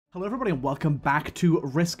Hello everybody and welcome back to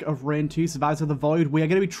Risk of Rain 2 Survivors of the Void. We are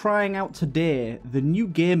going to be trying out today the new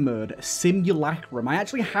game mode, Simulacrum. I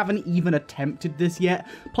actually haven't even attempted this yet.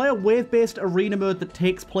 Play a wave-based arena mode that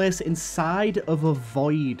takes place inside of a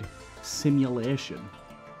void simulation.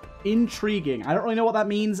 Intriguing. I don't really know what that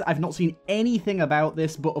means. I've not seen anything about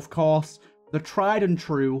this, but of course, the tried and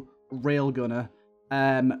true railgunner.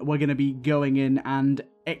 We're going to be going in and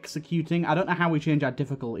executing. I don't know how we change our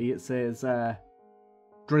difficulty. It says...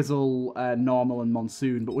 Drizzle, normal, and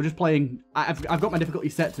monsoon, but we're just playing. I've got my difficulty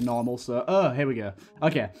set to normal, so here we go.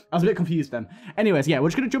 Okay, I was a bit confused then. Anyways, yeah, we're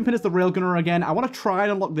just gonna jump in as the railgunner again. I want to try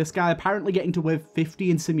and unlock this guy. Apparently, getting to wave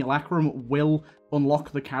 50 in Simulacrum will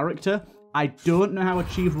unlock the character. I don't know how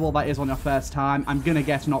achievable that is on your first time. I'm gonna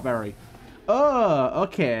guess not very. Oh,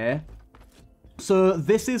 okay. So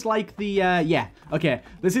this is like the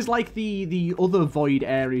this is like the other void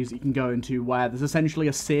areas you can go into where there's essentially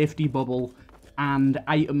a safety bubble and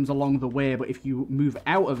items along the way, but if you move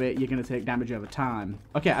out of it, you're going to take damage over time.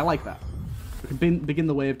 Okay, I like that. We can begin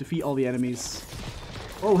the wave, defeat all the enemies.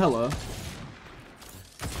 Oh, hello.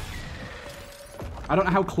 I don't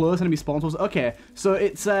know how close enemy spawns was. Okay, so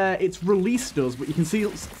it's released us, but you can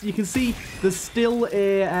see there's still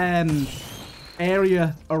a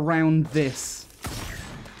area around this.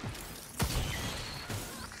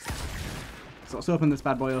 So let's open this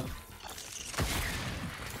bad boy up.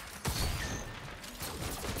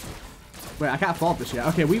 Wait, I can't afford this yet.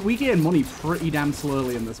 Okay, we gain money pretty damn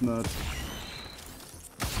slowly in this mode.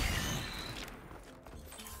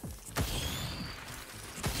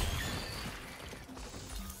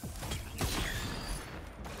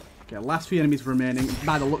 Okay, last few enemies remaining.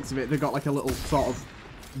 By the looks of it, they've got like a little sort of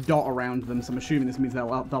dot around them, so I'm assuming this means they're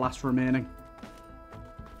the last remaining.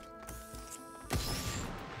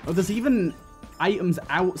 Oh, there's even items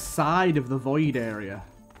outside of the void area.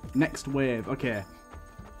 Next wave, okay.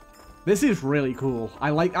 This is really cool. I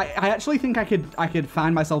actually think I could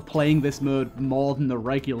find myself playing this mode more than the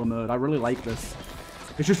regular mode. I really like this.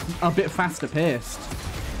 It's just a bit faster paced.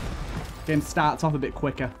 Game starts off a bit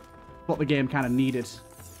quicker. What the game kind of needed.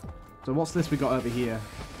 So what's this we got over here?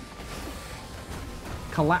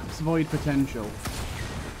 Collapse void potential.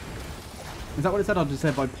 Is that what it said, or did it say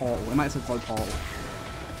void portal? It might have said void portal.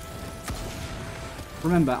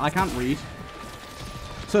 Remember, I can't read.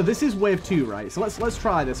 So this is wave 2, right? So let's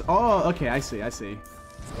try this. Oh, okay, I see.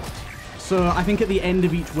 So I think at the end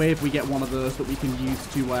of each wave we get one of those that we can use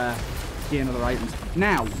to gain other items.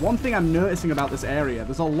 Now, one thing I'm noticing about this area,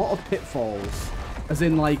 there's a lot of pitfalls. As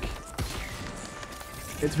in, like,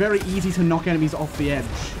 it's very easy to knock enemies off the edge.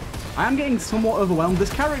 I am getting somewhat overwhelmed.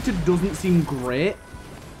 This character doesn't seem great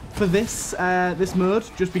for this this mode,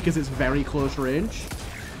 just because it's very close range.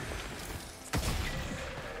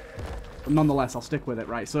 But nonetheless, I'll stick with it,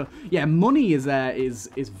 right? So, yeah, money is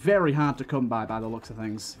very hard to come by the looks of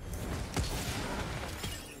things.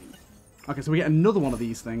 Okay, so we get another one of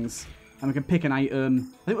these things, and we can pick an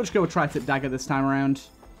item. I think we'll just go with Tri-Tip Dagger this time around.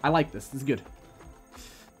 I like this. This is good.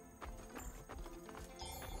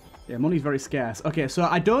 Yeah, money's very scarce. Okay, so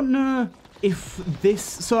I don't know if this...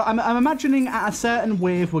 So I'm imagining at a certain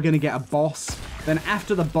wave we're going to get a boss. Then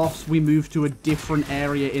after the boss, we move to a different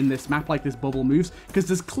area in this map, like this bubble moves, because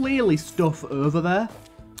there's clearly stuff over there.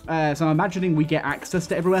 So I'm imagining we get access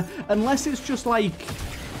to everywhere, unless it's just like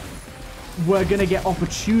we're going to get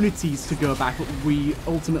opportunities to go back, but we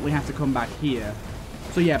ultimately have to come back here.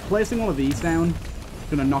 So yeah, placing one of these down,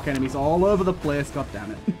 going to knock enemies all over the place, god damn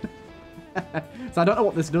it. So I don't know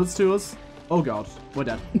what this does to us. Oh god, we're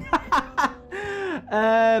dead.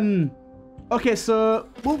 Okay, so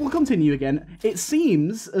we'll continue again. It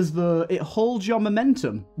seems as though it holds your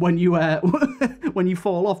momentum when you when you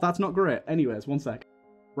fall off. That's not great. Anyways, one sec.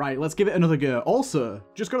 Right, let's give it another go. Also,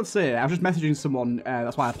 just gotta say, I was just messaging someone.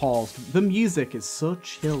 That's why I paused. The music is so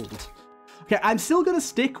chilled. Okay, I'm still gonna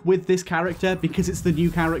stick with this character because it's the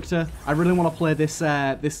new character. I really want to play this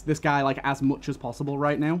this guy like as much as possible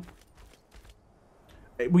right now.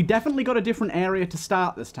 We definitely got a different area to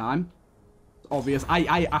start this time. Obvious.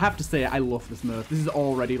 I have to say, I love this mode. This is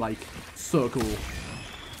already, like, so cool.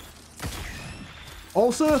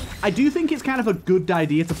 Also, I do think it's kind of a good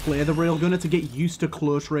idea to play the railgunner to get used to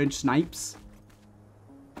close-range snipes.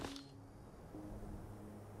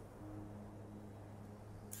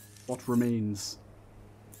 What remains?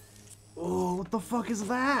 Oh, what the fuck is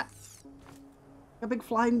that? A big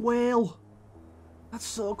flying whale. That's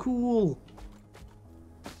so cool.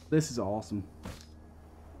 This is awesome.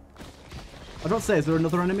 I was about to say, is there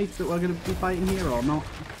another enemy that we're going to be fighting here or not?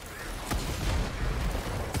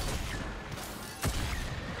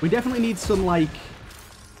 We definitely need some, like,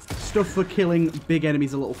 stuff for killing big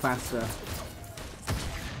enemies a little faster.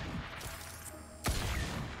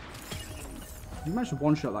 You managed to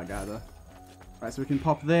one-shot that guy, though. Right, so we can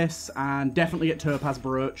pop this and definitely get Topaz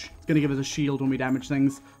Brooch. It's going to give us a shield when we damage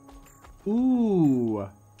things. Ooh.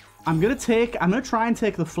 I'm going to try and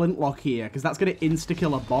take the flintlock here, because that's going to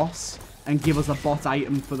insta-kill a boss and give us a bot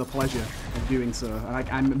item for the pleasure of doing so. And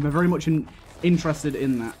I'm very much interested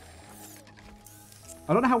in that.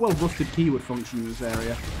 I don't know how well Rusted Key would function in this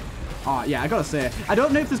area. Oh, yeah, I gotta say, I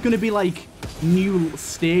don't know if there's going to be, like, new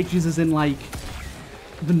stages as in, like,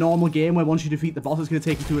 the normal game where once you defeat the boss, it's going to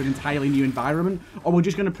take you to an entirely new environment, or we're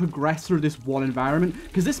just going to progress through this one environment,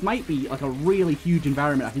 because this might be like a really huge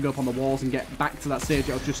environment. I can go up on the walls and get back to that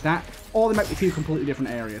stage I was just at, or they might be two completely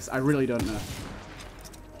different areas. I really don't know.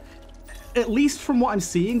 At least from what I'm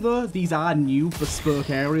seeing, though, these are new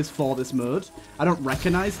bespoke areas for this mode. I don't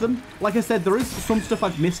recognize them. Like I said, there is some stuff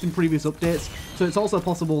I've missed in previous updates, so it's also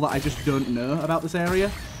possible that I just don't know about this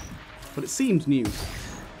area, but it seems new.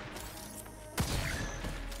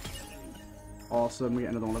 Awesome, we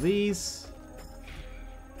get another one of these.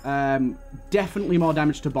 Definitely more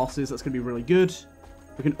damage to bosses. That's going to be really good.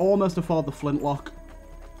 We can almost afford the flintlock.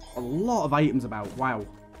 A lot of items about. Wow.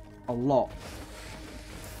 A lot.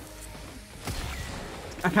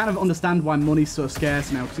 I kind of understand why money's so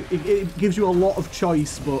scarce now. Because it gives you a lot of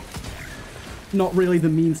choice, but not really the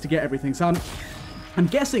means to get everything. So I'm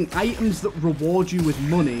guessing items that reward you with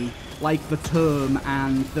money, like the term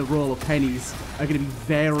and the roll of pennies, are going to be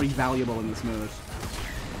very valuable in this mode.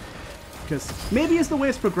 Because maybe as the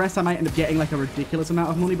ways progress, I might end up getting like a ridiculous amount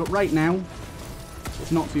of money, but right now,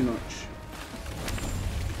 it's not too much.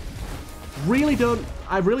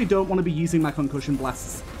 I really don't want to be using my concussion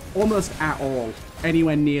blasts almost at all,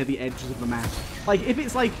 anywhere near the edges of the map. Like, if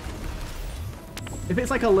it's like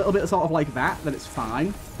a little bit sort of like that, then it's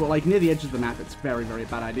fine. But like near the edges of the map, it's very, very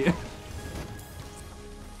bad idea.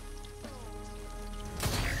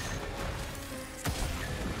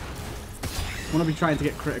 I want to be trying to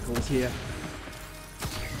get criticals here.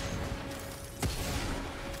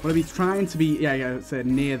 I want to be trying to be, yeah, say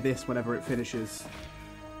near this whenever it finishes.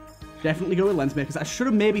 Definitely go with lens makers. I should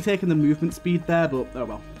have maybe taken the movement speed there, but oh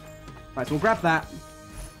well. Right, so we'll grab that.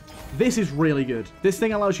 This is really good. This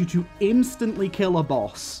thing allows you to instantly kill a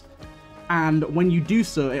boss. And when you do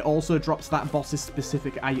so, it also drops that boss's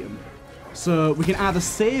specific item. So we can either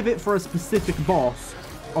save it for a specific boss,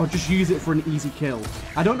 or just use it for an easy kill.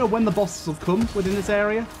 I don't know when the bosses will come within this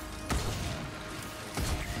area.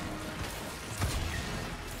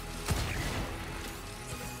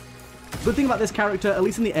 Good thing about this character, at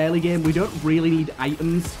least in the early game, we don't really need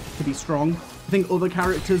items to be strong. I think other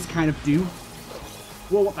characters kind of do.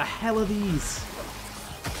 Whoa, what the hell are these?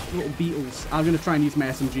 Little beetles. I'm going to try and use my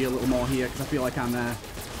SMG a little more here, because I feel like I'm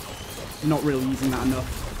not really using that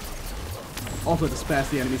enough. Also disperse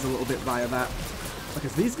the enemies a little bit via that.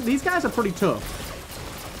 Because these guys are pretty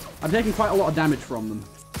tough. I'm taking quite a lot of damage from them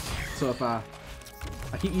so far.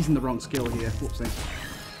 I keep using the wrong skill here. Whoopsie.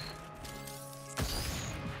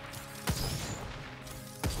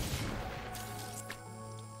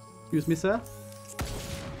 Excuse me, sir.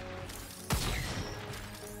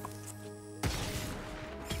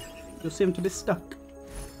 Just seem to be stuck.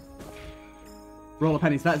 Roll of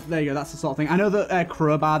pennies. There you go. That's the sort of thing. I know that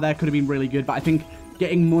crowbar there could have been really good, but I think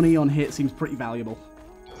getting money on hit seems pretty valuable.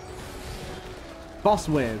 Boss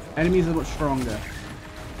wave. Enemies are much stronger.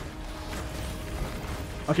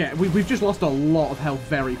 Okay, we've just lost a lot of health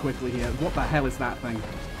very quickly here. What the hell is that thing?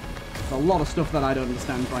 There's a lot of stuff that I don't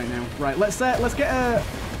understand right now. Right, let's get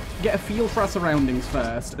a feel for our surroundings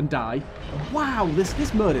first and die. Wow,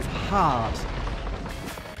 this mode is hard.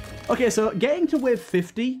 Okay, so getting to wave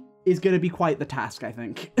 50 is going to be quite the task, I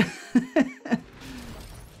think.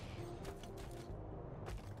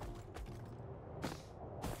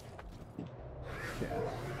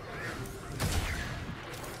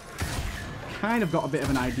 Kind of got a bit of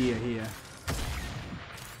an idea here.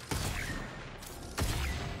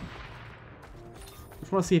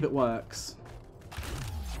 Just want to see if it works.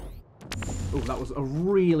 Oh, that was a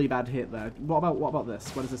really bad hit there. What about this?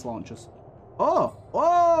 Where does this launch us?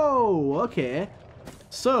 Oh, okay.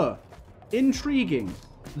 So, intriguing.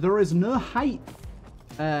 There is no height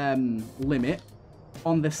limit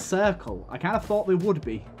on this circle. I kind of thought there would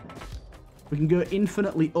be. We can go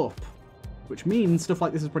infinitely up, which means stuff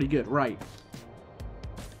like this is pretty good. Right.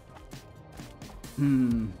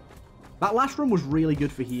 That last run was really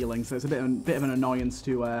good for healing, so it's a bit of an annoyance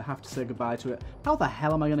to have to say goodbye to it. How the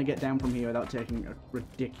hell am I going to get down from here without taking a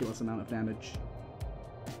ridiculous amount of damage?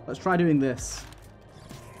 Let's try doing this.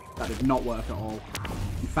 That did not work at all.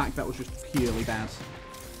 In fact, that was just purely bad.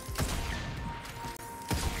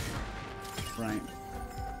 Right.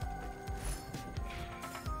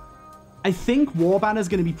 I think Warbanner is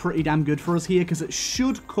going to be pretty damn good for us here because it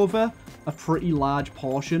should cover a pretty large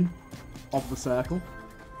portion of the circle.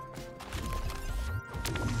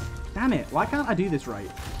 Damn it. Why can't I do this right?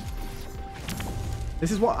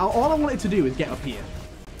 This is what... All I wanted to do is get up here.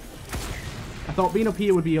 I thought being up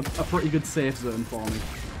here would be a pretty good safe zone for me.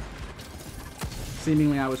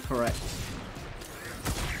 Seemingly I was correct.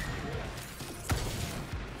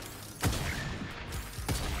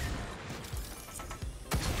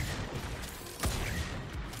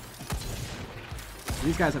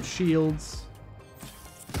 These guys have shields.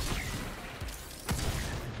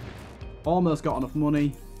 Almost got enough money.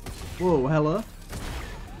 Whoa, hello.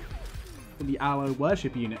 The Aloe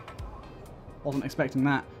Worship Unit. Wasn't expecting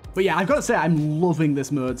that. But yeah, I've got to say, I'm loving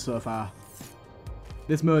this mode so far.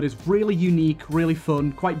 This mode is really unique, really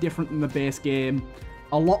fun, quite different than the base game.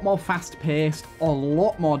 A lot more fast-paced, a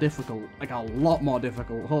lot more difficult. Like, a lot more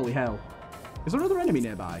difficult. Holy hell. Is there another enemy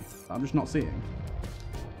nearby that I'm just not seeing?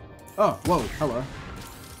 Oh, whoa, hello.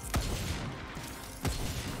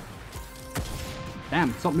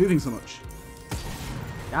 Damn, stop moving so much.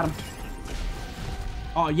 Got him.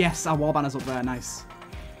 Oh, yes, our Warbanner's up there. Nice.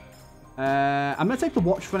 I'm going to take the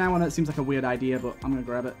watch for now. I know it seems like a weird idea, but I'm going to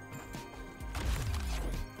grab it.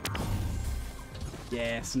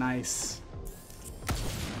 Yes, nice.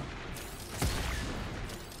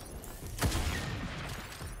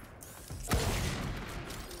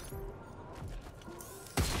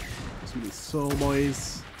 Some of these soul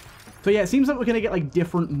boys. So yeah, it seems like we're going to get like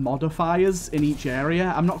different modifiers in each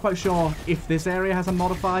area. I'm not quite sure if this area has a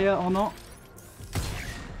modifier or not.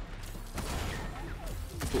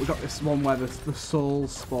 But we've got this one where the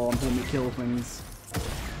souls spawn when we kill things.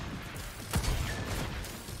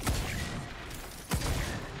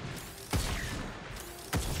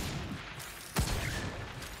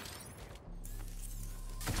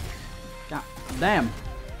 God damn.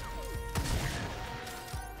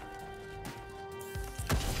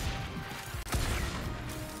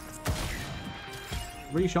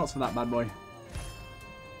 3 shots for that bad boy.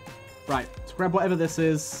 Right, let's grab whatever this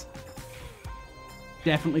is.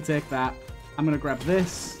 Definitely take that. I'm going to grab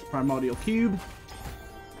this primordial cube.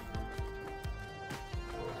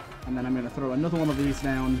 And then I'm going to throw another one of these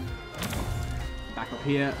down. Back up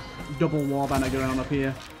here. Double Warbanner going on up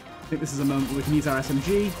here. I think this is a moment where we can use our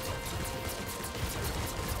SMG.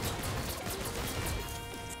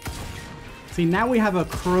 See, now we have a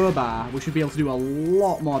crowbar. We should be able to do a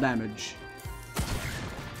lot more damage.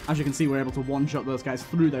 As you can see, we're able to one-shot those guys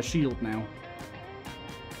through their shield now.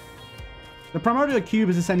 The primordial cube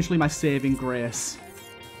is essentially my saving grace.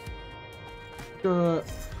 Oh,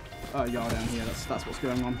 you're down here. That's what's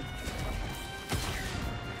going on.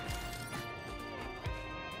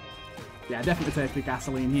 Yeah, definitely take the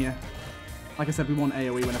gasoline here. Like I said, we want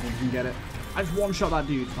AoE whenever we can get it. I just one-shot that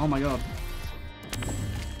dude. Oh my god.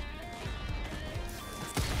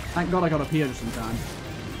 Thank god I got up here just in time.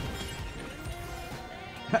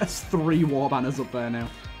 There's 3 Warbanners up there now.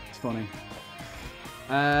 It's funny.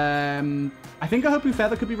 I think a Hopu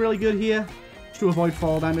Feather could be really good here. Just to avoid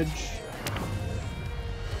fall damage.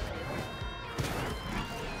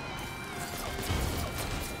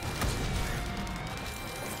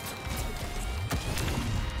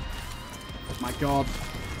 My god.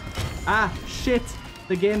 Ah, shit.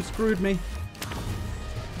 The game screwed me.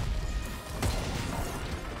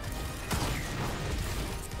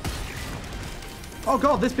 Oh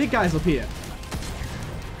god, this big guy's up here.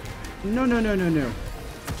 No, no, no, no, no.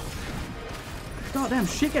 God damn,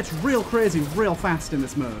 shit gets real crazy real fast in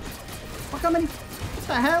this mode. Fuck, how many? What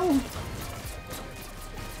the hell?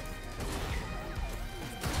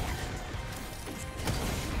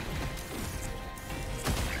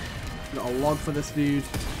 Got a log for this dude.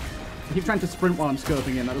 I keep trying to sprint while I'm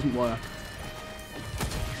scoping in, that doesn't work.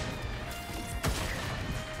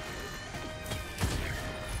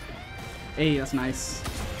 Hey, that's nice.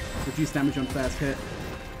 Reduce damage on first hit.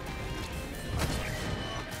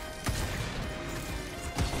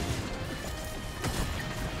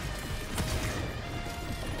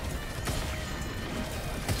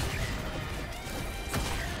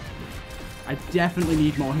 I definitely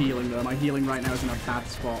need more healing though. My healing right now is in a bad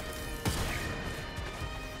spot.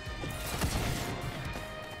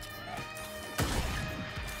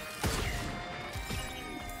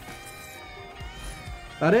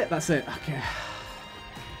 That it? That's it. Okay.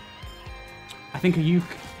 I think a uke.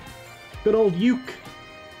 Good old uke.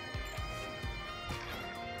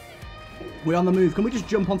 We're on the move. Can we just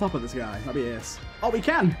jump on top of this guy? That'd be ace. Oh, we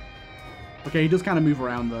can! Okay, he does kind of move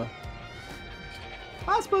around though.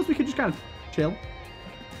 I suppose we could just kind of chill.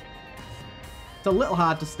 It's a little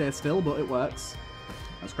hard to stay still, but it works.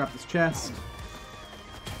 Let's grab this chest.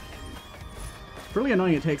 It's really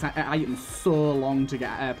annoying it takes items so long to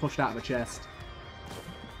get pushed out of a chest.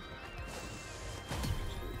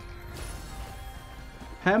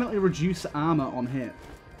 Permanently reduce armor on hit.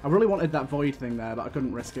 I really wanted that void thing there, but I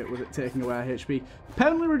couldn't risk it with it taking away our HP.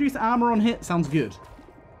 Permanently reduce armor on hit sounds good.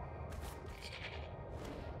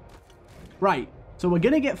 Right, so we're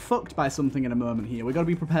going to get fucked by something in a moment here. We've got to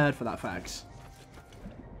be prepared for that fact.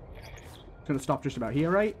 Going to stop just about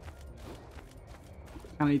here, right?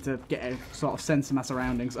 I need to get a sort of sense of my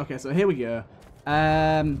surroundings. Okay, so here we go.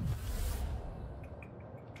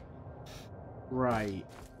 Right.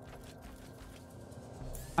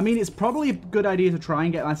 I mean, it's probably a good idea to try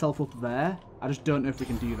and get myself up there. I just don't know if we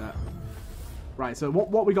can do that. Right, so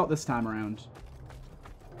what we got this time around?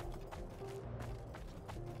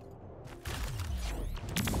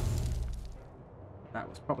 That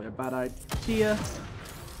was probably a bad idea.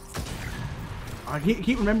 I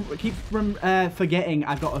keep forgetting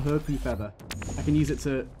I've got a harpy feather. I can use it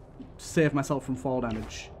to save myself from fall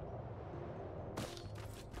damage.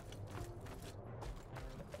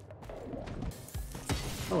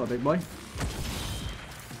 Hello, big boy.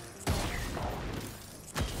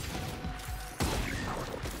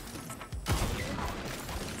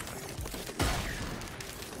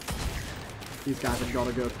 These guys have got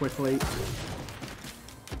to go quickly.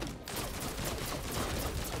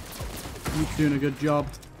 You're doing a good job.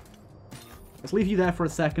 Let's leave you there for a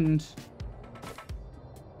second.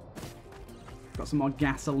 Got some more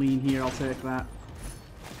gasoline here. I'll take that.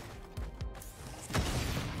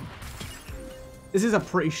 This is a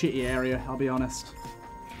pretty shitty area, I'll be honest.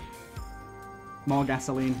 More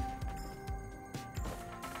gasoline.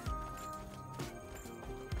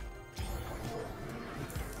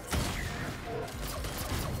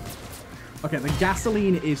 Okay, the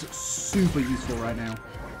gasoline is super useful right now.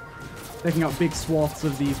 Taking out big swaths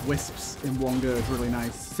of these wisps in one go is really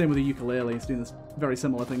nice. Same with the ukulele. It's doing this very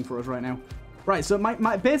similar thing for us right now. Right, so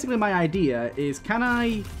basically my idea is, can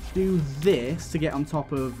I do this to get on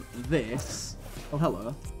top of this? Oh,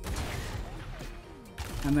 hello.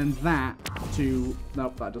 And then that to...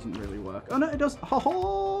 Nope, that doesn't really work. Oh, no, it does. Ho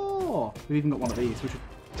ho! We've even got one of these. We should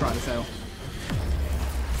try this out.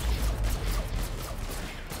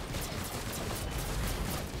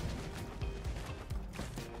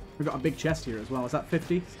 We've got a big chest here as well. Is that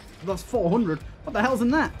 50? That's 400. What the hell's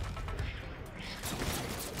in that?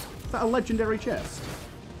 Is that a legendary chest?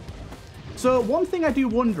 So one thing I do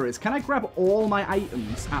wonder is, can I grab all my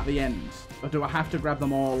items at the end? Or do I have to grab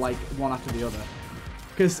them all, like, one after the other?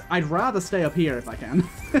 Because I'd rather stay up here if I can.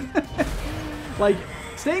 Like,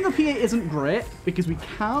 staying up here isn't great, because we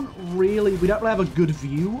don't really have a good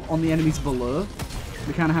view on the enemies below.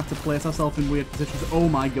 We kind of have to place ourselves in weird positions. Oh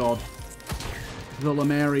my god. The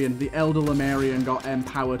Lemurian, the Elder Lemurian got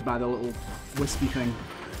empowered by the little wispy thing.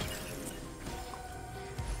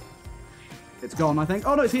 It's gone, I think.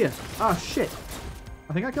 Oh, no, it's here. Ah, shit.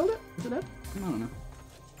 I think I killed it. Is it dead? I don't know.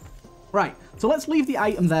 Right, so let's leave the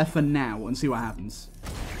item there for now and see what happens.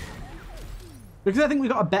 Because I think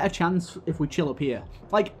we've got a better chance if we chill up here.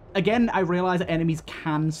 Like, again, I realize that enemies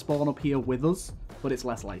can spawn up here with us, but it's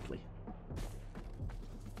less likely.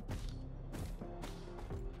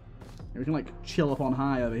 We can, like, chill up on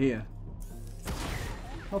high over here.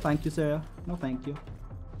 No, thank you, sir. No, thank you. But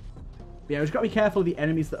yeah, we've just got to be careful of the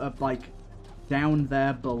enemies that are, like, down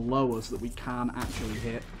there below us that we can't actually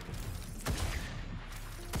hit.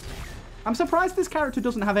 I'm surprised this character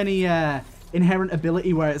doesn't have any inherent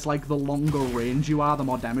ability where it's like the longer range you are, the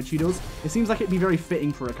more damage he does. It seems like it'd be very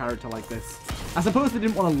fitting for a character like this. I suppose they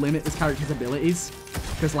didn't want to limit this character's abilities,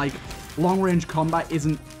 because like long range combat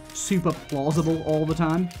isn't super plausible all the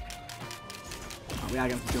time. Oh, we are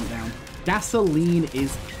going to jump down. Gasoline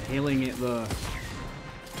is killing it though.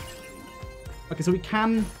 Okay, so we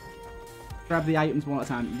can grab the items one at a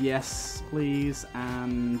time. Yes, please,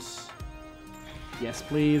 and yes,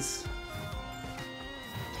 please.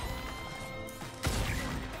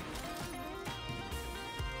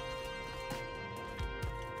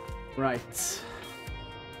 Right.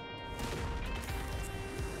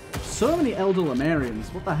 So many Elder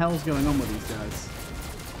Lemurians. What the hell's going on with these guys?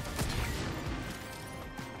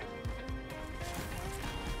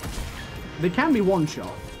 They can be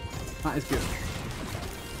one-shot. That is good.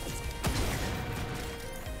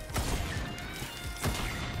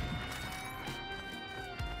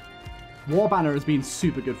 War Banner has been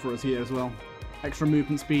super good for us here as well. Extra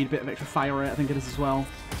movement speed, bit of extra fire rate, I think it is as well.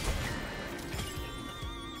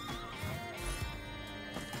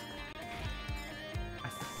 I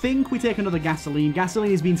think we take another gasoline. Gasoline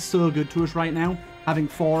has been so good to us right now. Having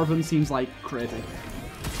 4 of them seems like crazy.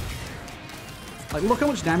 Like, look how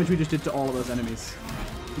much damage we just did to all of those enemies.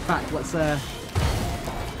 In fact, let's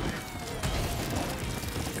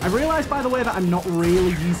I realised, by the way, that I'm not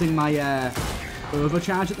really using my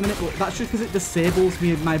overcharge at the minute, but that's just because it disables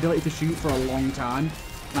me my ability to shoot for a long time.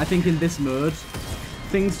 And I think in this mode,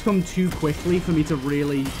 things come too quickly for me to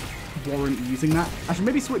really warrant using that. I should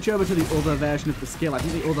maybe switch over to the other version of the skill. I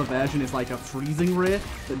think the other version is like a freezing ray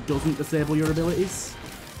that doesn't disable your abilities.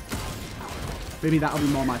 Maybe that'll be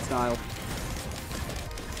more my style.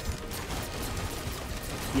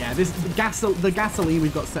 Yeah, the gasoline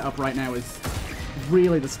we've got set up right now is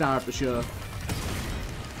really the star of the show.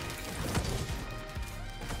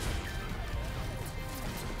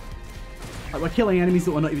 Like, we're killing enemies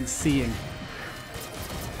that we're not even seeing.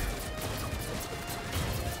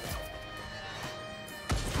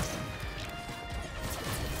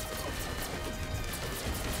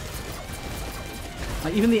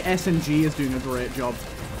 Like, even the SMG is doing a great job.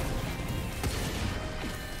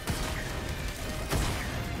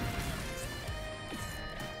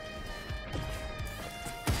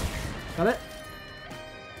 Got it?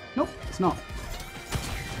 Nope, it's not.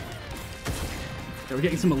 Okay, we're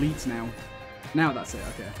getting some elites now. Now that's it,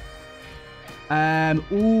 okay.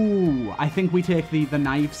 Ooh, I think we take the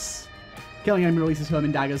knives. Killing enemy releases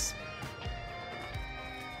homing daggers.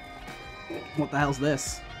 What the hell's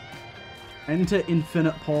this? Enter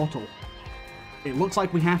infinite portal. It looks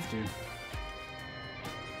like we have to.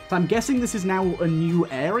 So I'm guessing this is now a new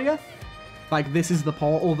area. Like, this is the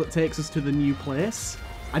portal that takes us to the new place.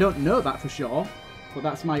 I don't know that for sure, but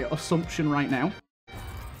that's my assumption right now.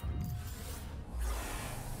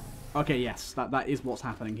 Okay, yes, that is what's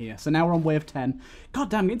happening here. So now we're on wave 10. God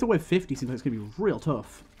damn, getting to wave 50 seems like it's going to be real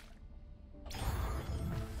tough.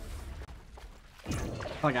 I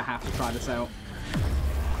feel like I have to try this out.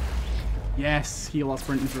 Yes, heal or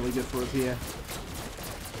sprint is really good for us here.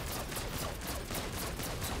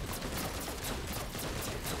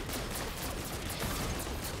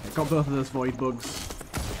 Okay, got both of those void bugs.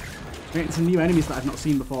 We're getting some new enemies that I've not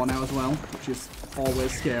seen before now as well, which is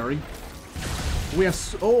always scary. We are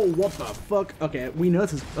oh, what the fuck? Okay, we know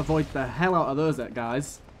to avoid the hell out of those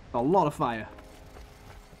guys. A lot of fire.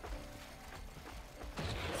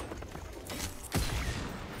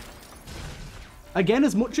 Again,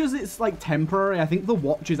 as much as it's like temporary, I think the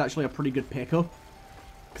watch is actually a pretty good pickup.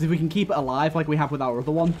 Because if we can keep it alive like we have with our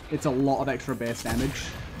other one, it's a lot of extra base damage.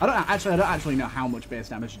 I don't actually know how much base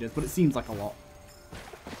damage it is, but it seems like a lot.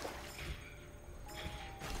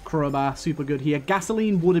 Crowbar, super good here.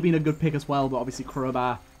 Gasoline would have been a good pick as well, but obviously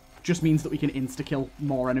Crowbar just means that we can insta-kill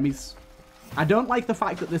more enemies. I don't like the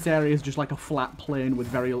fact that this area is just like a flat plain with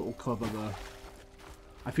very little cover though.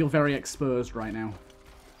 I feel very exposed right now.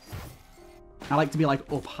 I like to be like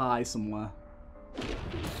up high somewhere.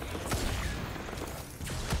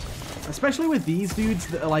 Especially with these dudes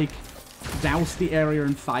that are like douse the area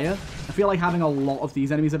in fire. I feel like having a lot of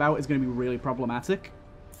these enemies about is going to be really problematic.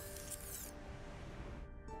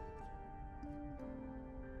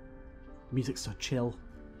 Music's so chill.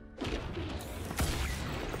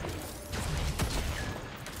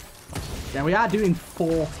 Yeah, we are doing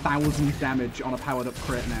 4,000 damage on a powered up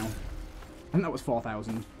crit now. I think that was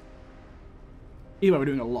 4,000. Either way, we're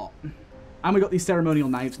doing a lot. And we got these ceremonial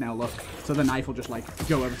knives now, look. So the knife will just, like,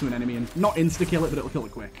 go over to an enemy and not insta-kill it, but it'll kill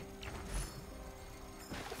it quick.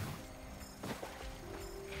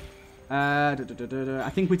 I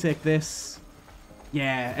think we take this.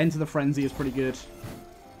 Yeah, Enter the Frenzy is pretty good.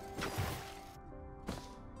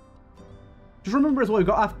 Just remember as well,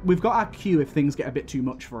 we've got our Q if things get a bit too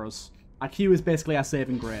much for us. Our Q is basically our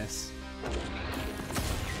saving grace.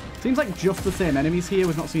 Seems like just the same enemies here.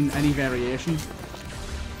 We've not seen any variation.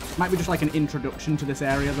 Might be just like an introduction to this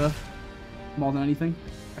area though, more than anything.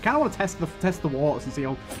 I kind of want to test the waters and see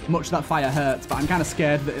how much that fire hurts, but I'm kind of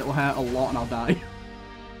scared that it'll hurt a lot and I'll die.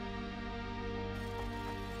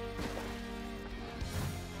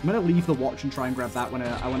 I'm gonna leave the watch and try and grab that when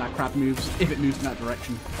our crab moves, if it moves in that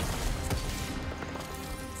direction.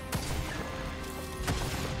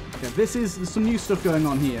 Okay, there's some new stuff going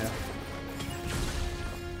on here.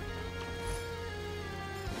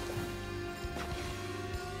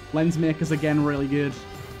 Lens Maker's again really good.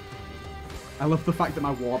 I love the fact that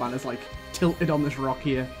my warband is like tilted on this rock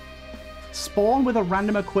here. Spawn with a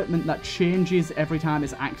random equipment that changes every time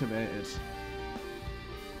it's activated.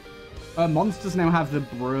 Monsters now have the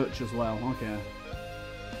brooch as well. Okay.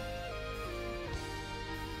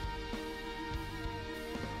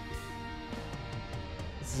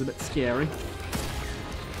 This is a bit scary.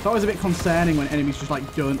 It's always a bit concerning when enemies just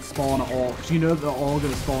like don't spawn at all, because you know they're all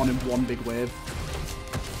going to spawn in one big wave.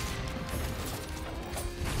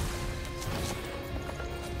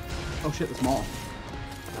 Oh shit, there's more.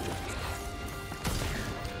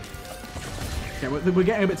 Okay, we're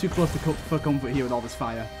getting a bit too close for comfort here with all this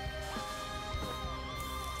fire.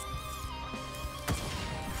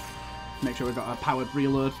 Make sure we've got a powered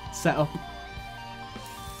reload set up.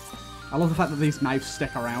 I love the fact that these knives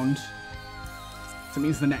stick around. So it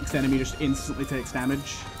means the next enemy just instantly takes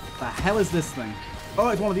damage. The hell is this thing? Oh,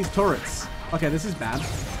 it's one of these turrets. Okay, this is bad.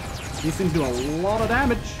 These things do a lot of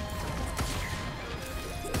damage.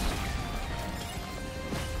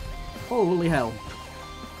 Holy hell.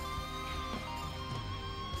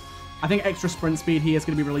 I think extra sprint speed here is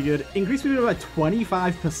going to be really good. Increase speed by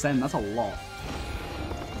 25%. That's a lot.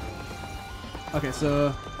 Okay,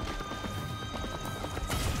 so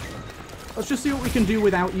let's just see what we can do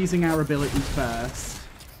without using our abilities first.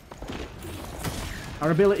 Our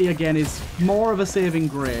ability, again, is more of a saving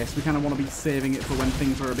grace. We kind of want to be saving it for when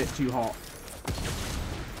things are a bit too hot.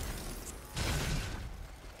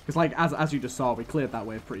 Because, like, as you just saw, we cleared that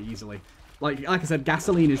wave pretty easily. Like I said,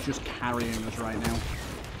 gasoline is just carrying us right now.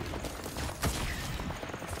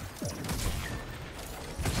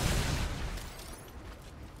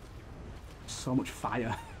 So much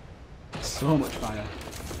fire. So much fire.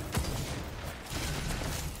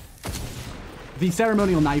 The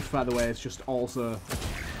ceremonial knife, by the way, is just also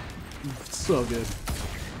so good.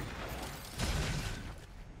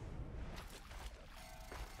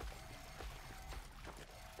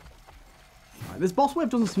 Right, this boss wave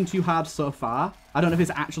doesn't seem too hard so far. I don't know if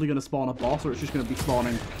it's actually going to spawn a boss or it's just going to be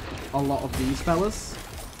spawning a lot of these fellas.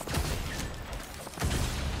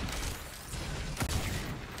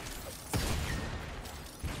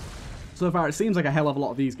 So far, it seems like a hell of a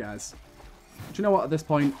lot of these guys. Do you know what, at this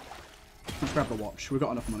point, let's grab the watch. We've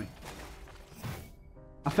got enough money.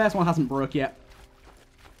 Our first one hasn't broke yet.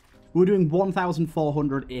 We're doing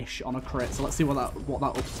 1,400-ish on a crit, so let's see what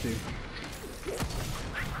that ups to.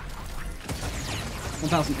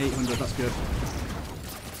 1,800, that's good.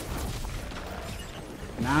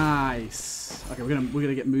 Nice. Okay, we're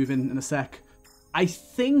gonna get moving in a sec. I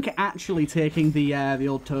think actually taking the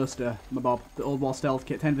old toaster, my bob, the old war stealth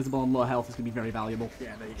kit, 10 visible and low health is gonna be very valuable.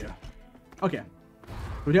 Yeah, there you go. Okay.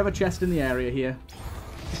 We do have a chest in the area here.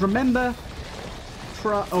 Just remember,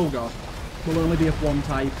 oh god, we'll only be of one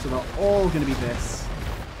type, so they're all going to be this.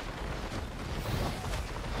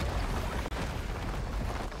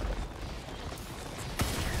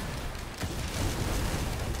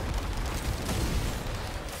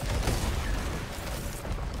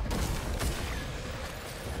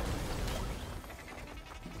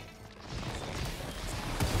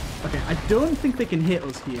 I don't think they can hit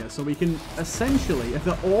us here, so we can essentially, if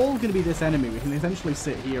they're all going to be this enemy, we can essentially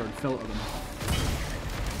sit here and filter them.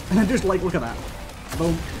 And then just, like, look at that.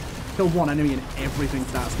 Boom. Kill one enemy and everything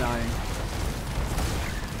starts dying.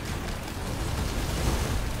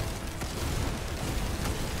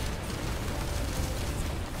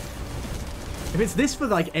 If it's this for,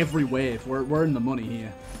 like, every wave, we're in the money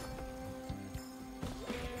here.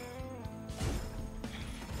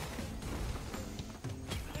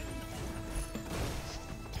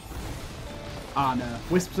 Ah, no.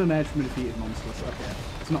 Wisps emerge from defeated monsters. Okay.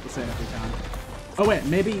 It's not the same every time. Oh, wait.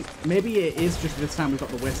 Maybe it is just this time we've got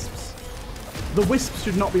the wisps. The wisps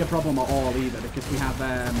should not be a problem at all either, because we have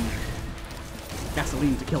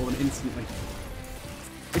gasoline to kill them instantly.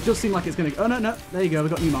 It does seem like it's going to... Oh, no, no. There you go. We've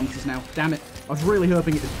got new monsters now. Damn it. I was really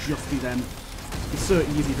hoping it would just be them. It's so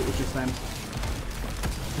easy if it was just them.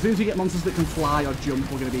 As soon as we get monsters that can fly or jump,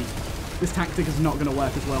 we're going to be... This tactic is not going to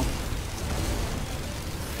work as well.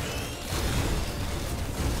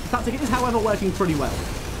 Tactic is, however, working pretty well.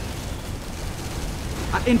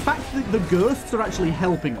 In fact, the ghosts are actually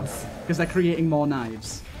helping us, because they're creating more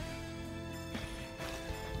knives.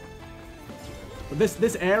 But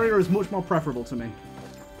this area is much more preferable to me.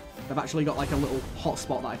 They've actually got like a little hot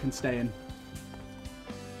spot that I can stay in.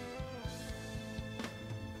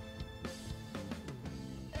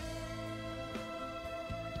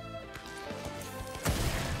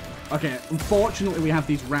 Okay, unfortunately we have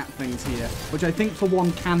these rat things here, which I think for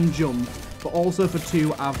one can jump, but also for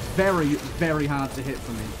two are very, very hard to hit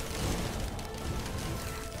for me.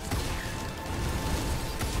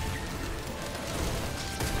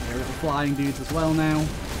 Okay, we've got the flying dudes as well now.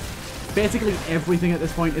 Basically everything at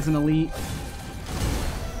this point is an elite.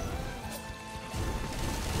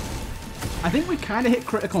 I think we kind of hit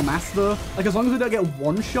critical mass though. Like, as long as we don't get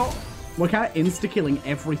one shot, we're kind of insta-killing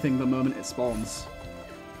everything the moment it spawns.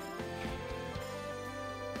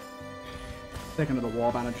 Take another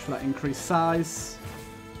war banner just for that increased size.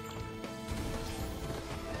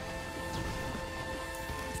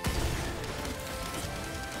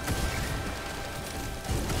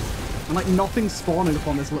 And like nothing's spawning up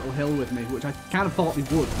on this little hill with me, which I kind of thought we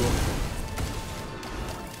would, but...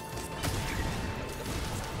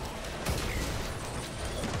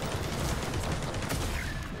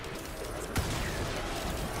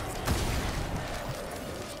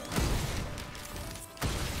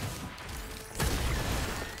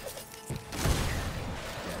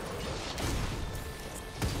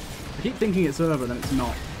 I keep thinking it's over, then it's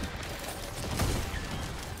not.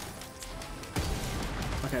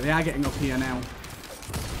 Okay, they are getting up here now.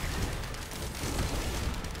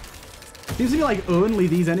 Seems to be like only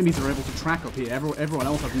these enemies are able to track up here. Everyone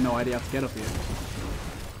else has no idea how to get up here.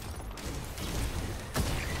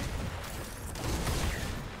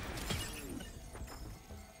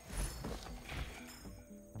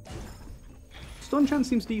 Stun chance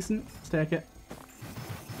seems decent. Let's take it.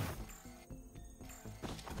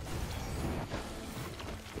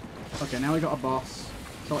 Okay, now we got a boss.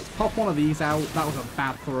 So let's pop one of these out. That was a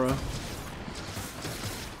bad throw. I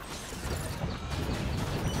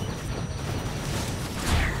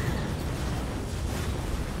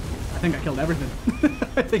think I killed everything.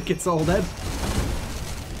 I think it's all dead.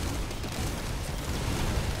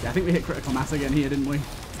 Yeah, I think we hit critical mass again here, didn't we?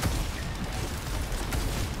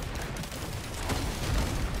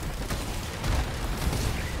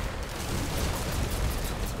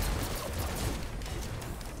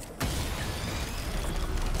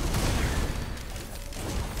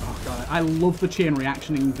 I love the chain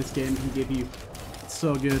reactioning this game can give you. It's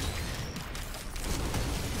so good.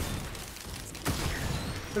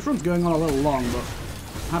 This run's going on a little long, but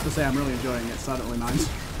I have to say I'm really enjoying it, so I don't really mind.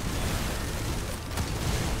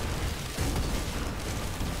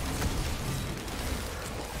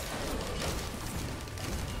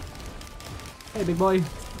 Hey, big boy.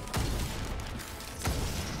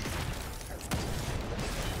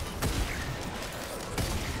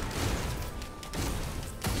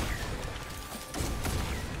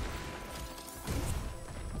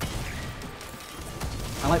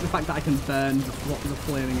 I like the fact that I can burn the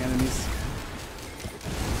flaming enemies.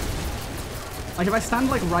 Like, if I stand,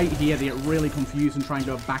 like, right here, they get really confused and try and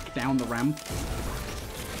go back down the ramp.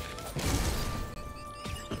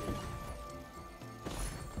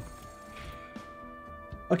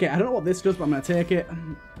 Okay, I don't know what this does, but I'm going to take it.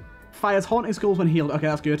 Fires haunting skulls when healed. Okay,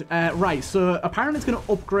 that's good. Right, so apparently it's going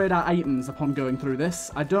to upgrade our items upon going through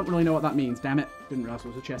this. I don't really know what that means. Damn it. Didn't realize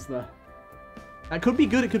there was a chest there. That could be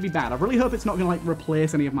good, it could be bad. I really hope it's not going to, like,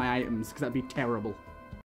 replace any of my items, because that'd be terrible.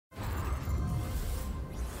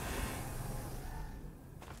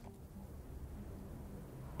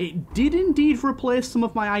 It did indeed replace some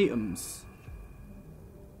of my items.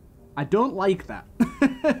 I don't like that.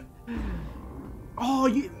 Oh,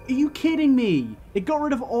 are you kidding me? It got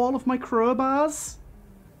rid of all of my crowbars?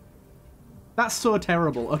 That's so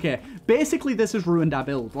terrible. Okay, basically this has ruined our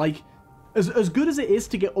build. Like, as good as it is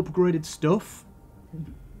to get upgraded stuff,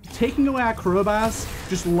 taking away our crowbars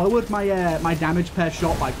just lowered my my damage per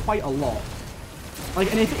shot by quite a lot.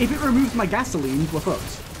 Like, and if it removes my gasoline, we're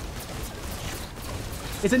fucked.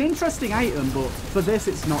 It's an interesting item, but for this,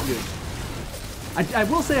 it's not good. I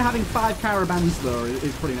will say having 5 caravans, though,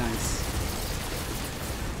 is pretty nice.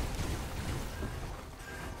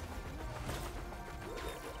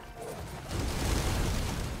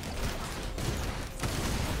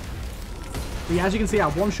 But yeah, as you can see,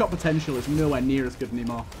 our one-shot potential is nowhere near as good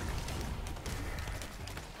anymore.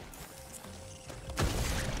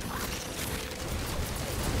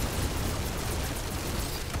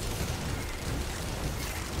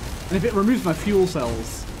 And if it removes my fuel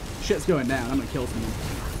cells, shit's going down. I'm gonna kill someone.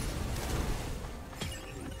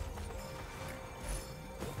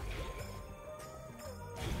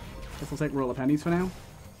 Guess I'll take roll of pennies for now.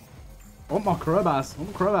 I want more crowbars. I want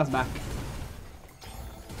more crowbars back.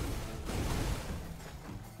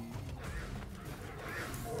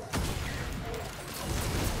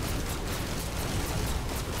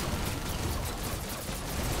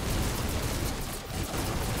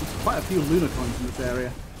 There's quite a few lunar coins in this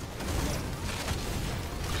area.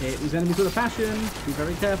 Hit these enemies with a passion. Be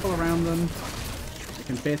very careful around them. They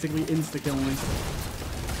can basically insta-kill me.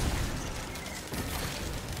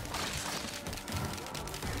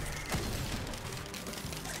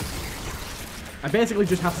 I basically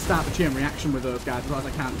just have to start the chain reaction with those guys, otherwise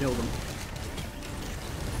I can't kill them.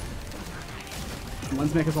 And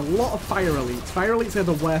let's make us a lot of fire elites. Fire elites are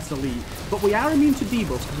the worst elite, but we are immune to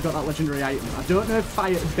debuffs because we've got that legendary item. I don't know if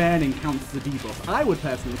fire burning counts as a debuff. I would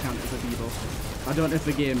personally count it as a debuff. I don't know if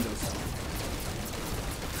the game does.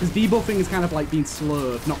 Because debuffing is kind of like being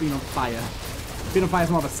slowed, not being on fire. Being on fire is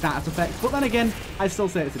more of a status effect, but then again, I still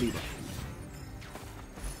say it's a debuff.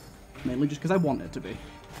 Mainly just because I want it to be.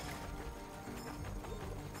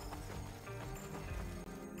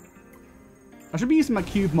 I should be using my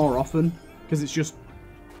cube more often, because it's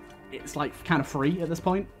like kind of free at this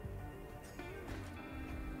point.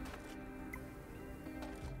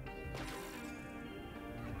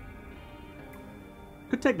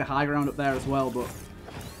 Could take the high ground up there as well, but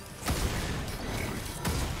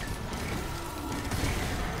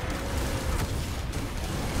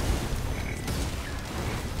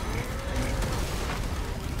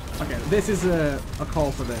Okay, this is a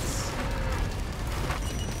call for this.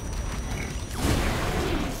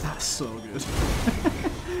 That's so good.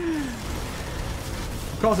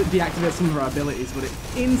 Of course it deactivates some of our abilities, but it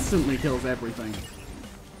instantly kills everything.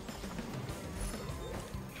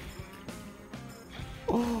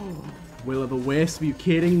 Oh, Will of the Wisp, are you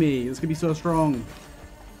kidding me? This could be so strong.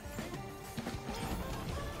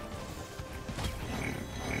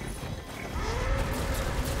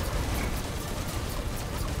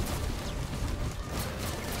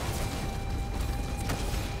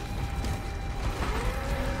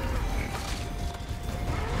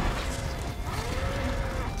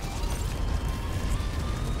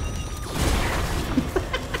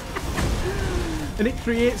 And it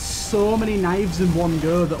creates so many knives in one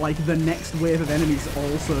go that, like, the next wave of enemies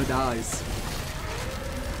also dies.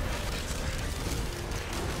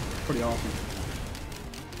 Pretty awesome.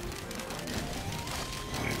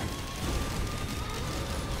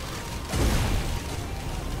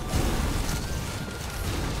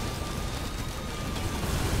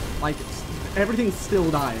 Like, everything's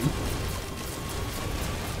still dying.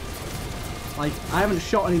 Like, I haven't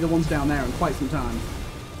shot any of the ones down there in quite some time.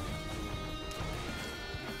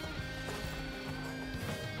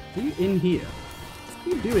 Are you in here? What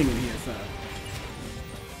are you doing in here, sir?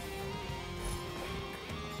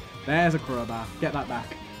 There's a crowbar. Get that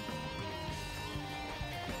back.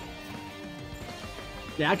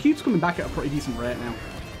 Yeah, our cube's coming back at a pretty decent rate now.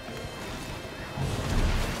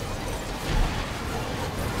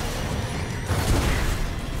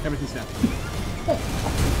 Everything's dead.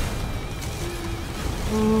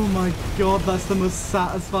 Oh my god, that's the most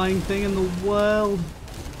satisfying thing in the world.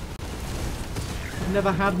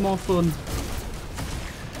 Never had more fun.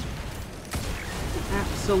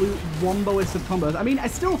 Absolute womboist of combos. I mean, I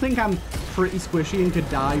still think I'm pretty squishy and could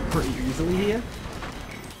die pretty easily here.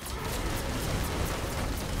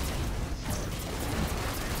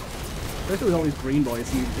 Especially with all these green boys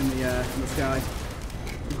in the sky.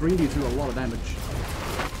 The green dudes do a lot of damage.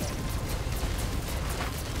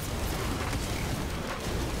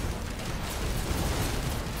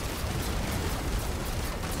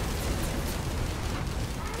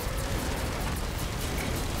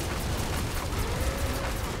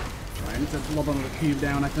 To lob on the cube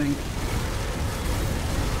down, I think.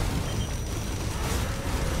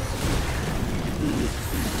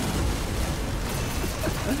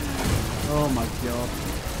 Oh my god.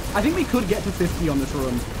 I think we could get to 50 on this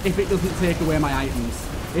run if it doesn't take away my items.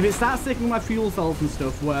 If it starts taking my fuel cells and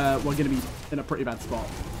stuff, we're going to be in a pretty bad spot.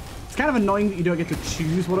 It's kind of annoying that you don't get to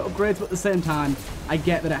choose what it upgrades, but at the same time, I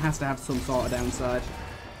get that it has to have some sort of downside.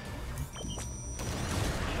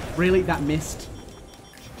 Really, that missed.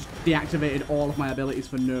 Deactivated all of my abilities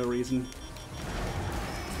for no reason.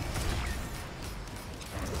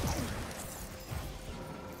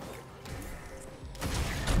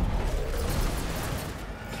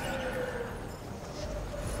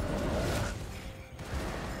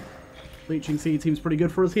 Leeching Seed seems pretty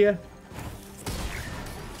good for us here.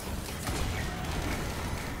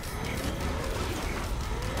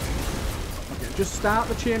 Okay, just start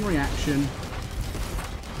the chain reaction.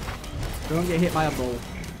 Don't get hit by a bull.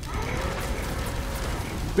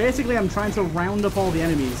 Basically, I'm trying to round up all the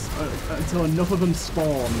enemies until enough of them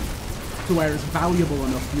spawn to where it's valuable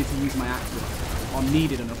enough for me to use my active. Or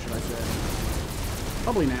needed enough, should I say.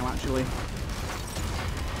 Probably now, actually.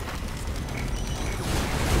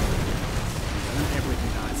 And then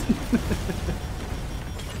everything dies.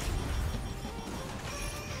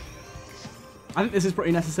 I think this is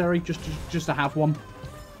pretty necessary, just to have one.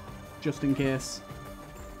 Just in case.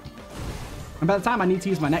 And by the time I need to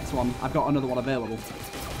use my next one, I've got another one available.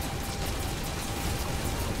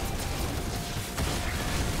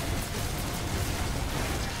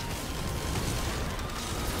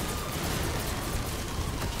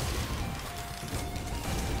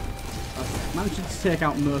 Managed to take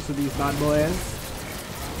out most of these bad boys.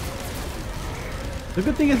 The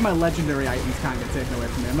good thing is my legendary items can't get taken away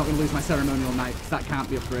from me. I'm not going to lose my ceremonial knight because that can't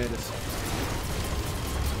be upgraded.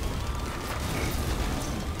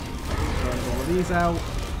 Throw all of these out.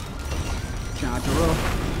 Charge her up.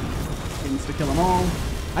 Insta-kill them all.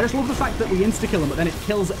 I just love the fact that we insta-kill them, but then it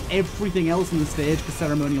kills everything else in the stage because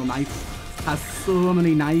ceremonial knife has so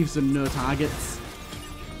many knives and no targets.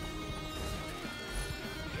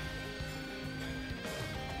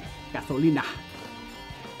 Gasolina.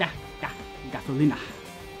 Gasolina.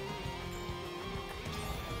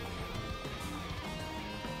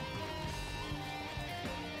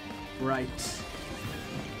 Right.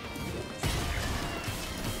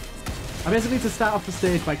 I basically need to start off the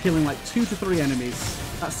stage by killing like 2 to 3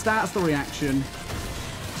 enemies. That starts the reaction.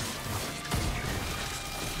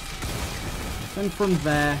 Then from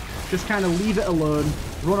there, just kind of leave it alone,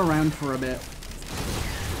 run around for a bit.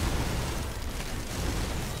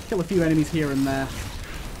 Kill a few enemies here and there,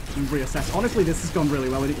 and reassess. Honestly, this has gone really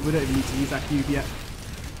well. We don't even need to use that cube yet.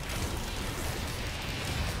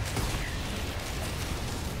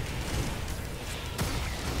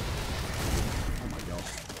 Oh my god.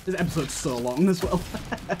 This episode's so long as well.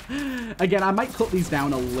 Again, I might cut these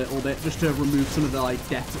down a little bit, just to remove some of the like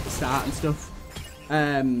deaths at the start and stuff.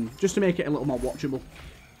 Just to make it a little more watchable.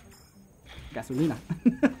 Gasolina.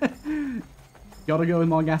 Gotta go with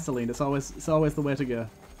more gasoline. It's always the way to go.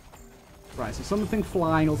 Right, so something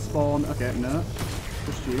flying will spawn. Okay, no.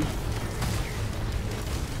 Just you.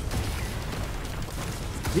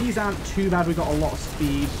 These aren't too bad. We've got a lot of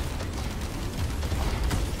speed.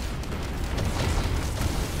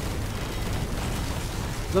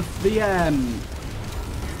 The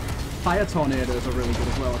fire tornadoes are really good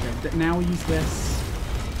as well. Okay, now use this.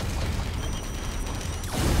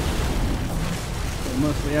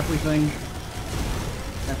 Mostly everything.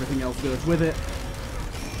 Everything else goes with it.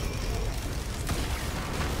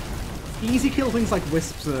 Easy kill things like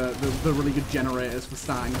wisps are the really good generators for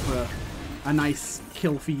starting for a nice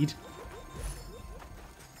kill feed.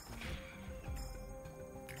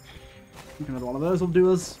 I think another one of those will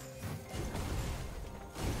do us.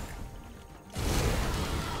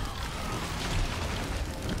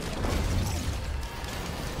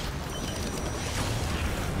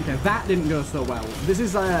 Okay, that didn't go so well. This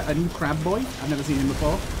is a new crab boy. I've never seen him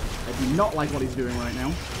before. I do not like what he's doing right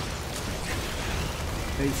now.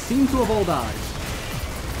 They seem to have all died.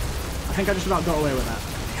 I think I just about got away with that.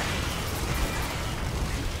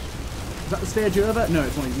 Is that the stage over? No,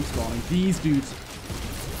 it's only respawning. These dudes.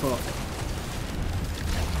 Fuck.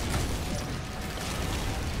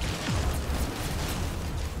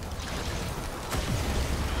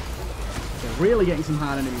 They're really getting some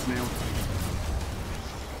hard enemies now.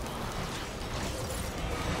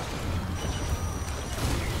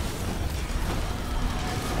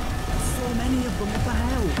 Many of them, what the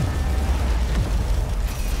hell?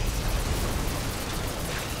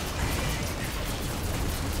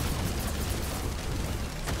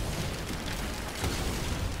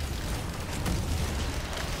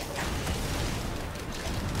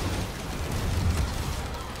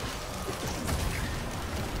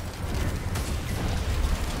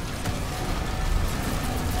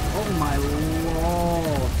 Oh my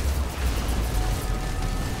lord.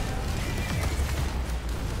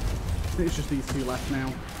 It's just these two left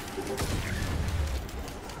now.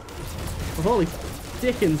 But holy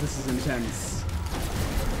dickens, this is intense.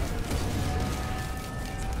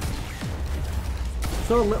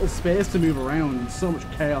 So little space to move around, so much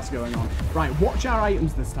chaos going on. Right, watch our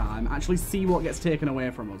items this time. Actually see what gets taken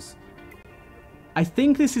away from us. I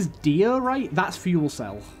think this is Dio, right? That's fuel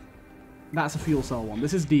cell. That's a fuel cell one.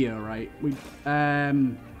 This is Dio, right?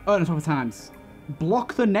 Oh, no, top of times.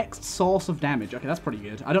 Block the next source of damage. Okay, that's pretty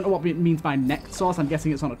good. I don't know what it means by next source. I'm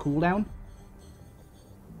guessing it's on a cooldown.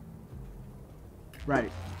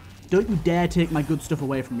 Right. Don't you dare take my good stuff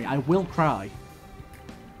away from me. I will cry.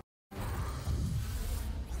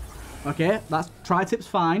 Okay, that's tri-tip's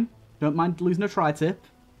fine. Don't mind losing a tri-tip.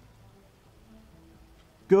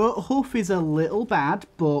 Goat hoof is a little bad,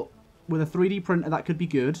 but with a 3D printer that could be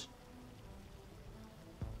good.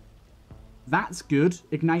 That's good.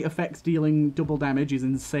 Ignite effects dealing double damage is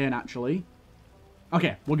insane, actually.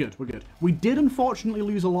 Okay, we're good, we're good. We did unfortunately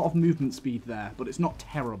lose a lot of movement speed there, but it's not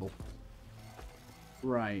terrible.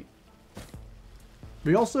 Right.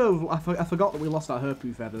 We also... I forgot that we lost our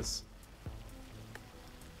Herpu feathers.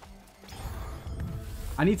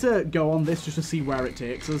 I need to go on this just to see where it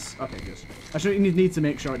takes us. Okay, good. I should need to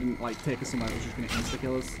make sure it didn't, like, take us somewhere that was just going to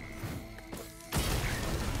insta-kill us.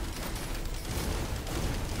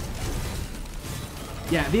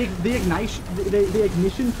 Yeah, the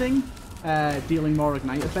ignition thing, dealing more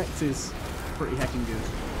ignite effects is pretty heckin' good.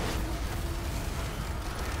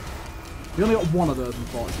 We only got one of those,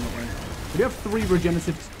 unfortunately. We do have 3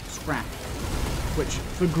 regenerative scrap, which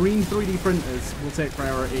for green 3D printers will take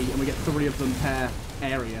priority, and we get 3 of them per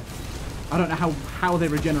area. I don't know how they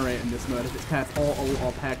regenerate in this mode, if it's per portal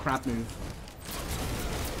or per crab move.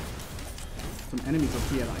 Some enemies up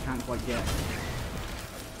here that I can't quite get.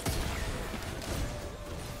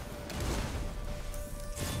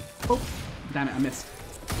 Oh, damn it, I missed.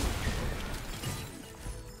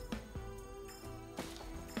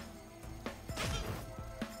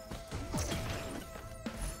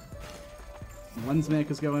 Lens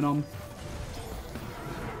maker's going on.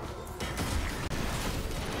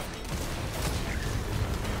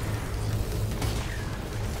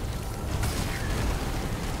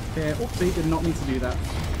 Okay, oopsie, did not need to do that.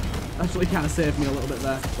 Actually kind of saved me a little bit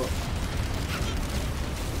there, but...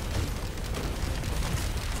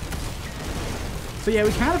 So yeah,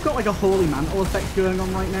 we kind of got like a holy mantle effect going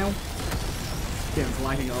on right now. Game's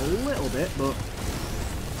lagging a little bit, but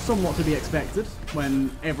somewhat to be expected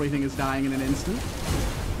when everything is dying in an instant.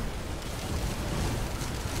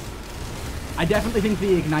 I definitely think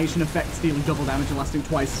the ignition effect dealing double damage and lasting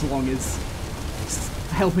twice as long is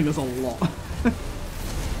helping us a lot.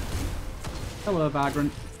 Hello,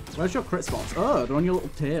 Vagrant. Where's your crit spots? Oh, they're on your little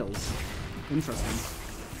tails. Interesting.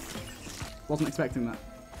 Wasn't expecting that.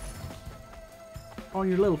 On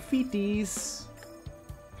your little feeties.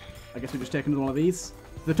 I guess we just take another one of these.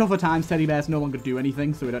 The tougher times, teddy bears no longer do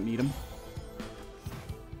anything, so we don't need them.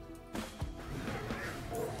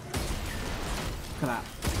 Look at that.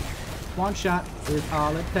 One shot is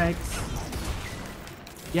all it takes.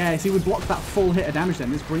 Yeah, see, we blocked that full hit of damage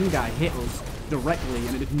then. This green guy hit us directly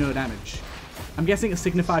and it did no damage. I'm guessing it's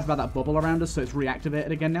signified by that bubble around us, so it's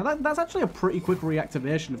reactivated again. Now, that's actually a pretty quick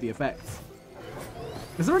reactivation of the effect.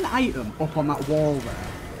 Is there an item up on that wall there?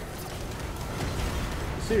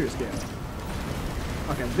 Serious game.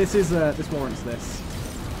 Okay, this is, this warrants this.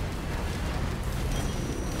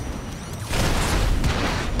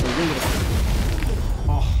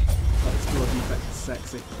 Oh, that explosion effect is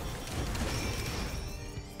sexy.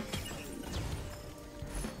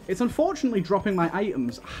 It's unfortunately dropping my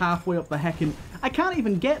items halfway up the heckin'... I can't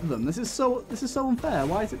even get them. This is so unfair.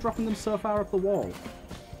 Why is it dropping them so far up the wall?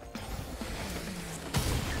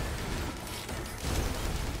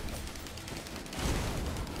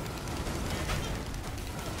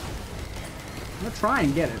 I'm gonna try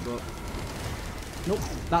and get it, but nope.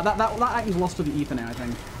 That item's lost to the ether now, I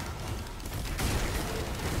think.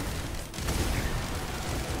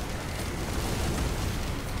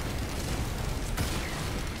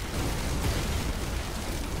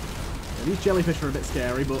 These jellyfish are a bit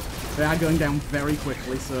scary, but they are going down very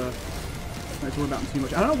quickly, so don't have to worry about them too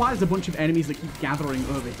much. I don't know why there's a bunch of enemies that keep gathering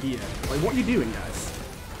over here. Like, what are you doing, guys?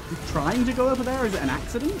 Are you trying to go over there? Is it an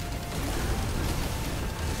accident?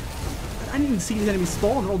 I didn't even see these enemies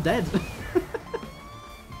spawn. They're all dead.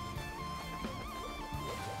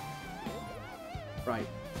 Right.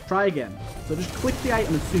 Try again. So just click the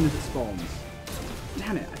item as soon as it spawns.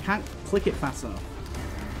 Damn it. I can't click it fast enough.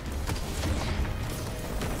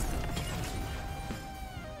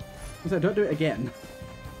 So don't do it again.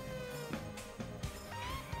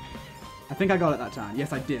 I think I got it that time.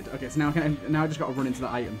 Yes, I did. Okay, so now I just got to run into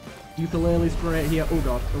the item. Ukulele's great here. Oh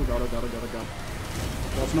god, oh god, oh god, oh god, oh god.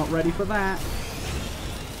 Was not ready for that.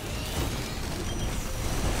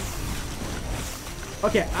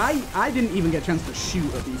 Okay, I didn't even get a chance to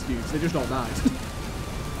shoot at these dudes. They just all died.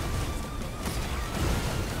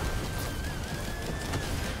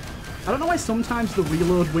 I don't know why sometimes the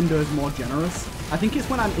reload window is more generous. I think it's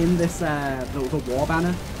when I'm in this, the war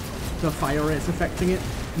banner. The fire rate's affecting it.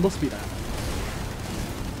 Must be that.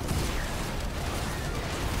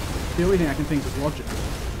 The only thing I can think is logical.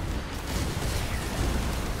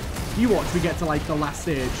 You watch, we get to like the last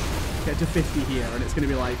stage, get to 50 here, and it's going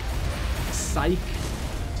to be like, psych,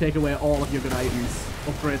 take away all of your good items,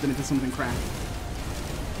 upgrade them into something crap.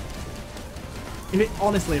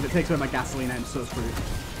 Honestly, if it takes away my gasoline, I'm so screwed.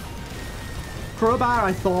 Crowbar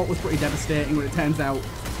I thought was pretty devastating, but it turns out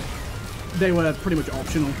they were pretty much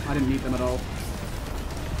optional. I didn't need them at all.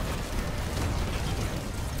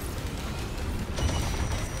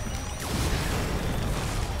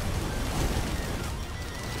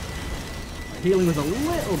 Healing was a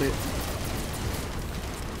little bit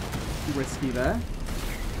risky there.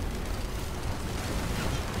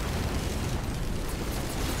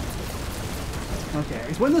 Okay,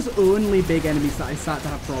 it's when there's only big enemies that I start to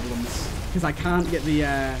have problems. Because I can't get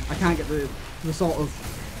the sort of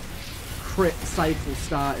crit cycle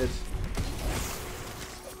started.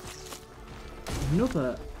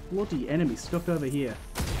 Another bloody enemy stuck over here.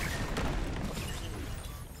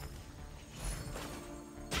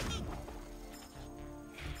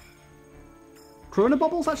 Chrono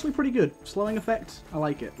Bubble's actually pretty good. Slowing effect, I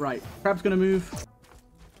like it. Right, Crab's gonna move.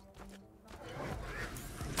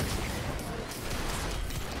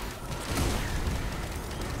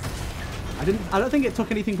 I don't think it took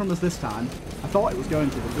anything from us this time. I thought it was going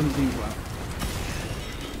to, but it doesn't seem to have.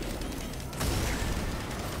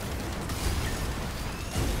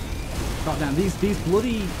 God damn, these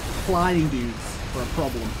bloody flying dudes are a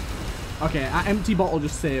problem. Okay, our empty bottle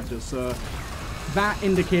just saved us, so that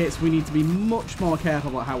indicates we need to be much more careful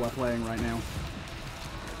about how we're playing right now.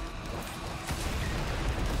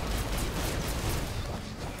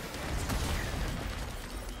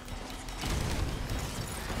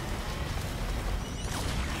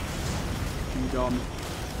 Gone.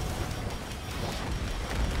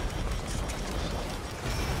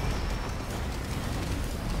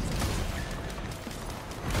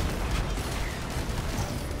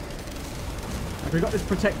 We've got this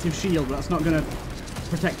protective shield, but that's not going to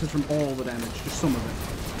protect us from all the damage, just some of it.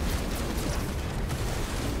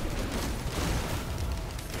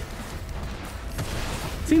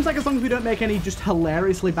 Seems like as long as we don't make any just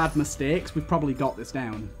hilariously bad mistakes, we've probably got this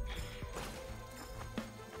down.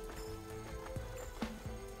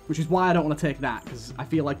 Which is why I don't want to take that, because I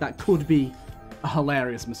feel like that could be a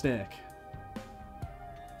hilarious mistake.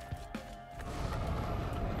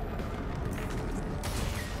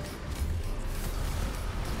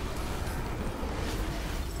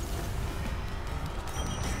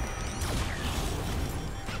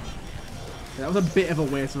 Yeah, that was a bit of a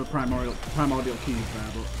waste of a primordial cube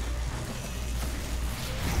there, but...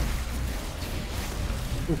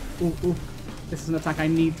 Ooh, ooh, ooh. This is an attack I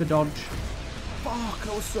need to dodge. Fuck,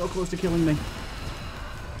 that was so close to killing me.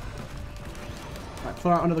 Right,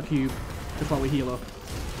 throw out another cube just while we heal up.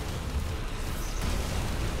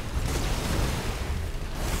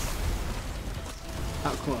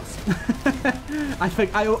 That was close.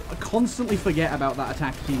 I constantly forget about that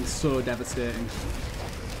attack being so devastating.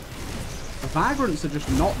 The Vagrants are just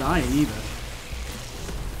not dying either.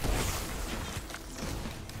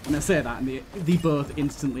 And I say that and they both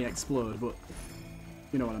instantly explode, but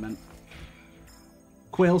you know what I meant.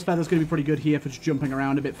 Quail's Feather's going to be pretty good here for just jumping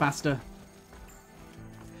around a bit faster.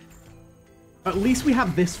 At least we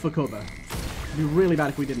have this for cover. It'd be really bad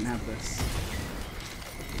if we didn't have this.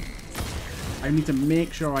 I need to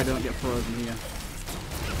make sure I don't get frozen here.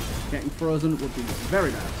 Getting frozen would be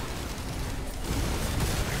very bad.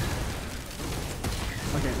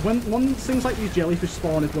 Okay, when things like these jellyfish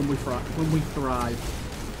spawn is when we thrive.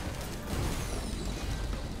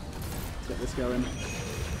 Let's get this going.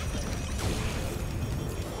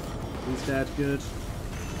 He's dead, good.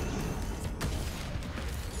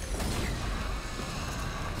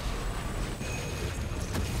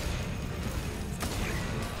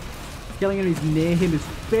 Killing enemies near him is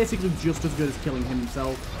basically just as good as killing him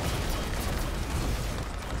himself.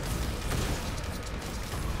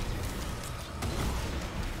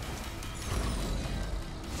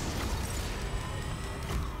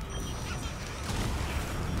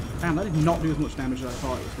 Damn, that did not do as much damage as I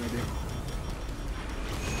thought it was going to do.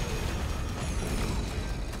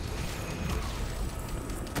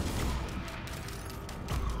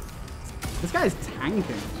 This guy is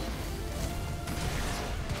tanking.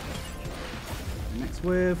 Next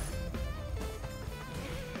wave.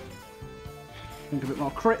 I think a bit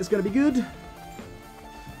more crit is going to be good.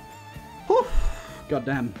 Whew. God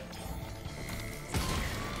damn.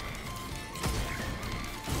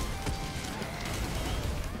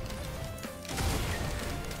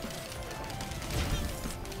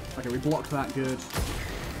 Okay, we blocked that good.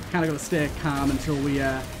 Kind of got to stay calm until we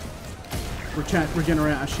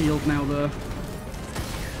regenerate our shield now, though.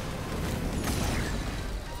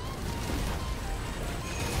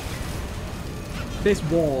 This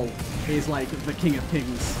wall is like the king of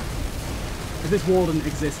kings. If this wall didn't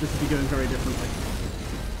exist, this would be going very differently.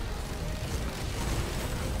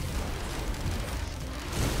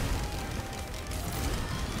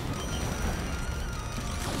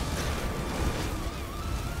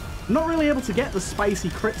 I'm not really able to get the spicy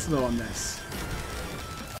crits though on this.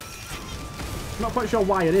 I'm not quite sure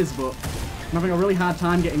why it is, but I'm having a really hard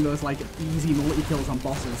time getting those like easy multi-kills on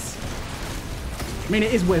bosses. I mean,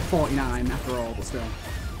 it is wave 49 after all, but still.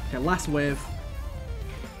 Okay, last wave.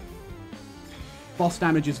 Boss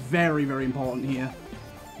damage is very, very important here.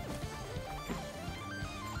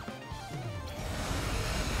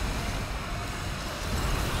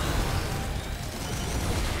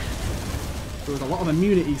 There was a lot of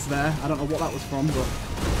immunities there. I don't know what that was from, but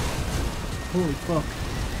holy fuck.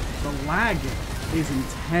 The lag is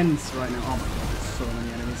intense right now. Oh my god, there's so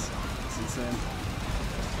many enemies. It's insane.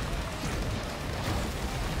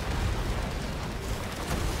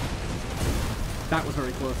 That was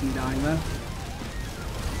very close to me dying there.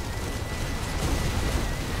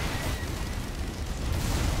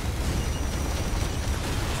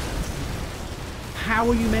 How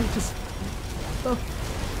are you meant to... The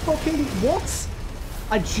fucking... What?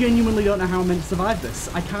 I genuinely don't know how I'm meant to survive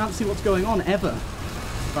this. I can't see what's going on, ever.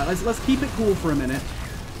 Right, let's keep it cool for a minute.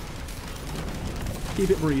 Keep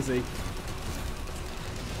it breezy.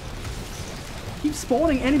 Keep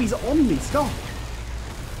spawning enemies on me, stop!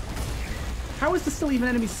 How is there still even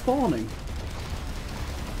enemies spawning?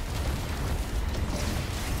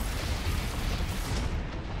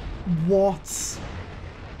 What?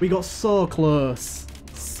 We got so close.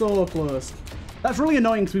 So close. That's really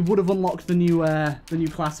annoying because we would have unlocked the new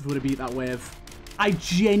class if we would have beat that wave. I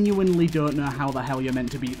genuinely don't know how the hell you're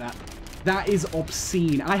meant to beat that. That is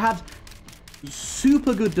obscene. I had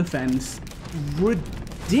super good defense,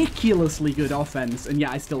 ridiculously good offense, and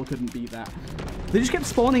yeah, I still couldn't beat that. They just kept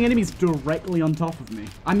spawning enemies directly on top of me.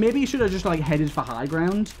 I maybe should have just, like, headed for high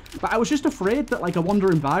ground, but I was just afraid that, like, a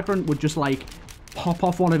wandering vagrant would just, like, pop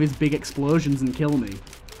off one of his big explosions and kill me.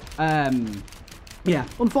 Yeah,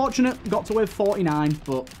 unfortunate. Got to wave 49,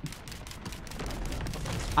 but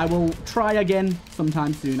I will try again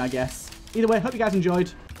sometime soon, I guess. Either way, hope you guys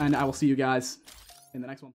enjoyed, and I will see you guys in the next one.